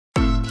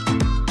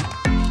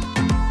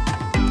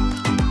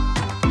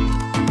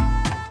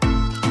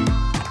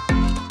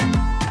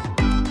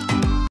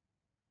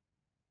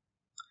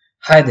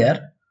Hi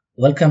there,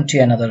 welcome to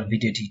another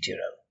video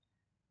tutorial.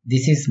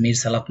 This is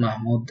Salat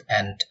Mahmud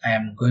and I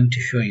am going to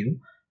show you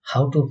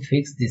how to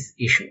fix this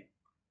issue.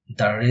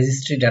 The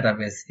registry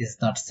database is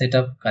not set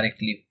up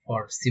correctly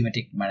for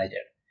SIMATIC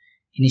Manager.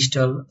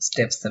 Install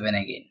step 7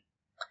 again.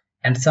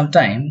 And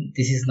sometimes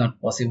this is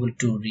not possible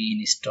to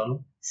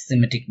reinstall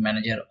SIMATIC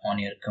Manager on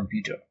your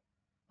computer.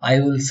 I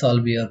will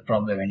solve your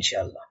problem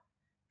inshallah.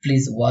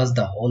 Please watch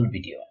the whole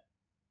video.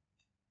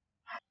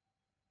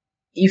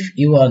 If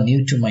you are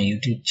new to my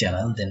YouTube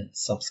channel, then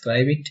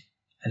subscribe it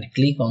and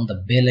click on the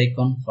bell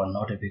icon for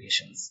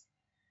notifications.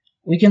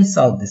 We can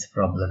solve this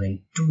problem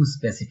in two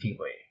specific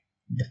ways.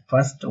 The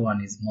first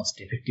one is most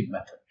effective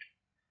method.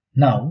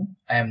 Now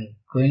I am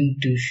going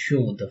to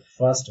show the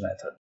first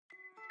method.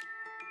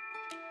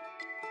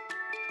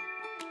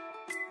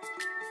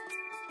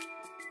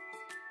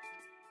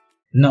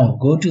 Now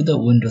go to the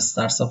Windows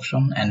search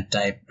option and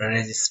type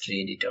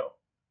Registry Editor.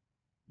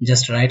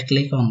 Just right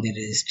click on the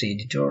Registry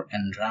Editor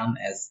and run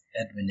as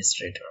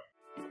administrator.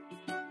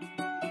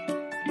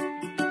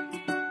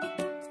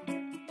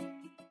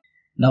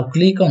 Now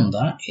click on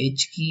the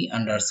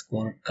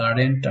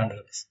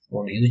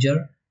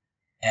HKey_current_user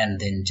and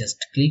then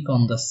just click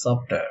on the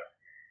software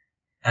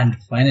and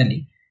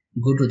finally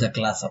go to the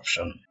class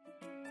option.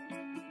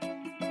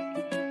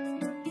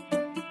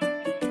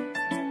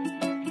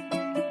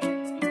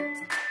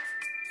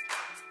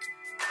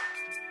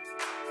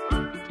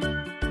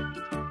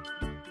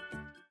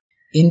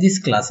 In this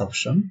class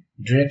option,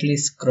 directly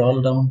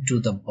scroll down to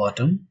the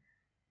bottom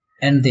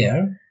and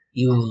there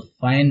you will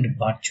find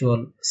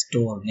virtual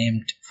store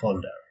named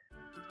folder.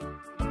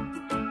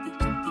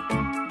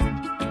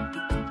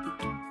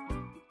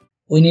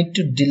 We need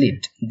to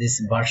delete this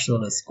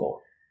virtual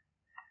store,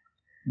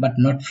 but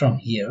not from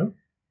here.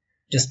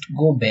 Just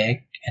go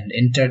back and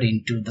enter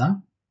into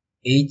the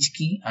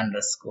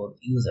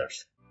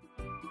HKey_users.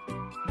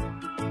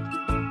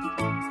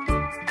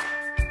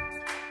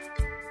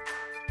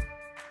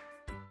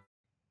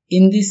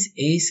 In this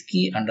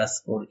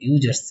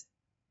HKey_users,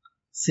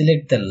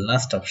 select the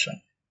last option.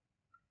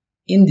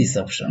 In this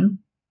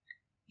option,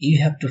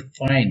 you have to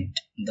find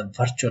the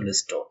virtual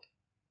store.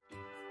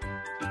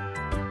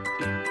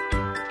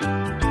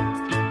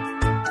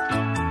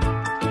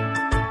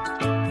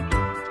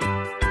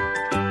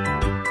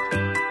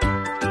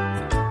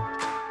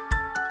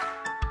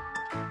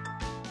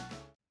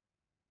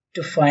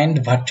 To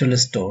find virtual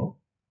store,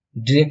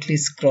 directly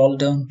scroll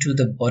down to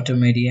the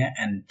bottom area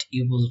and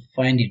you will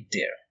find it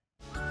there.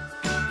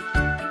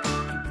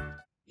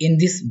 In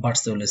this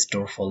virtual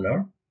store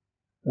folder,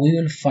 we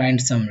will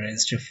find some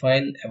registry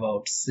file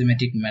about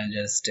SIMATIC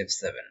Manager step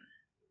 7.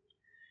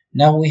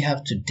 Now we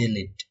have to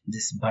delete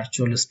this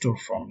virtual store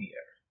from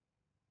here.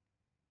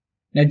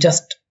 Now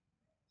just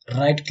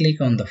right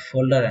click on the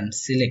folder and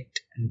select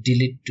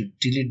delete to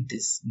delete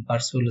this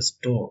virtual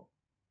store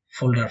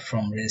folder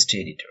from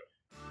Registry Editor.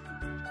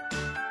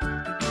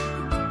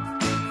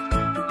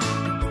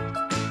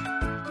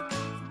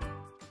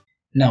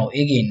 Now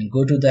again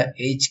go to the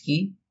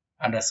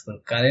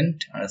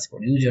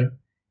HKey_current_user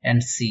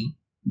and see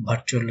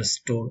virtual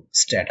store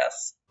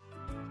status.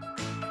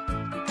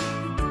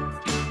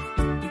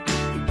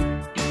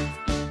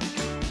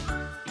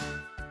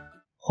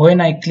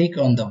 When I click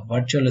on the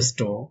virtual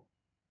store,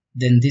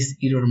 then this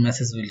error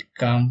message will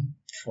come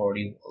for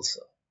you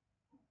also.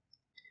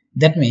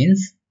 That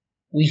means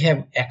we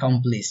have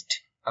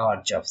accomplished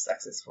our job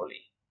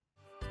successfully.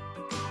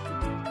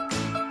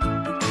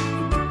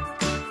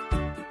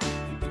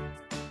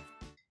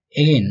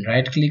 Again,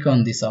 right click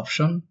on this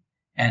option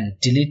and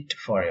delete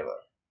forever.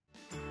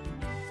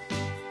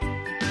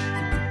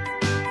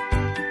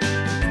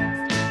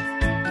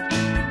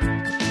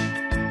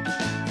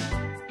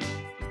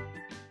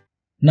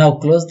 Now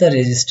close the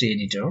Registry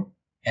Editor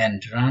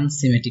and run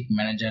SIMATIC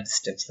Manager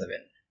step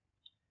 7.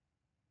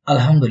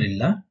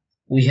 Alhamdulillah,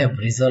 we have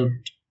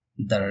resolved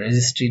the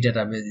registry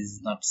database is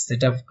not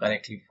set up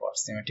correctly for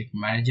SIMATIC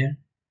Manager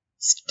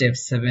step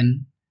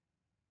 7.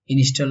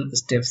 Install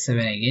step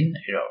 7 again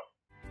error.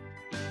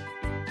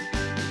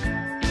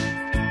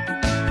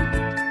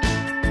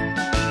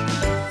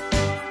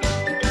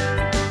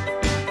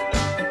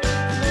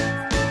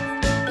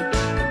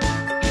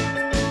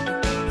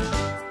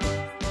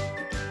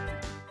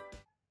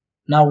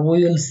 Now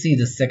we will see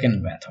the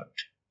second method,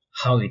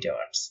 how it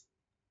works.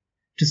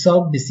 To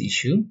solve this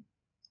issue,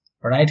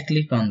 right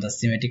click on the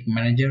SIMATIC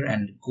Manager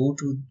and go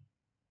to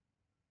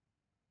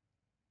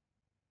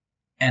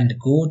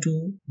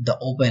the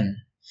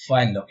open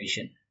file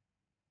location.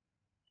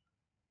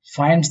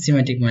 Find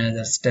SIMATIC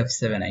Manager step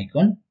 7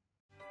 icon.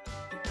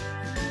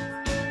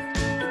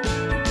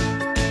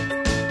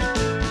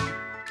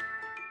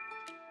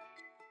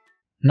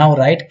 Now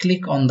right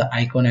click on the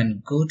icon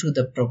and go to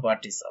the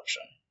properties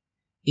option.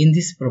 In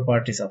this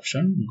properties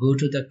option, go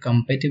to the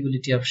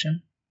compatibility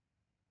option.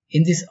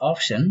 In this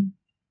option,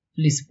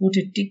 please put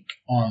a tick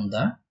on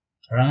the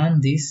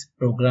run this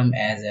program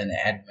as an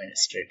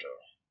administrator.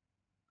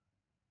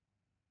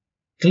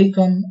 Click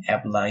on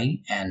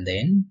apply and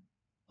then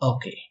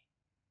OK.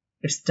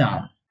 It's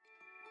done.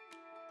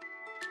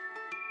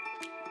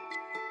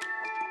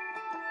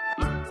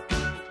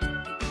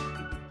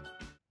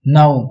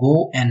 Now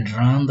go and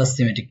run the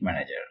SIMATIC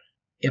Manager.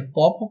 A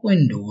pop-up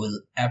window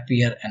will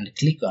appear and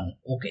click on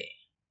OK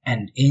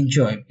and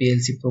enjoy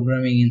PLC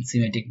programming in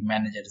SIMATIC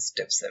Manager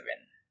Step 7.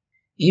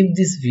 If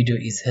this video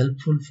is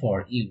helpful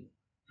for you,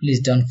 please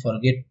don't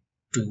forget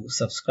to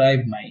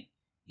subscribe my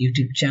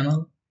YouTube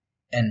channel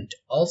and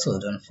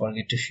also don't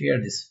forget to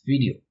share this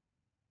video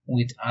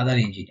with other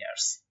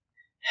engineers.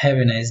 Have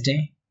a nice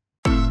day.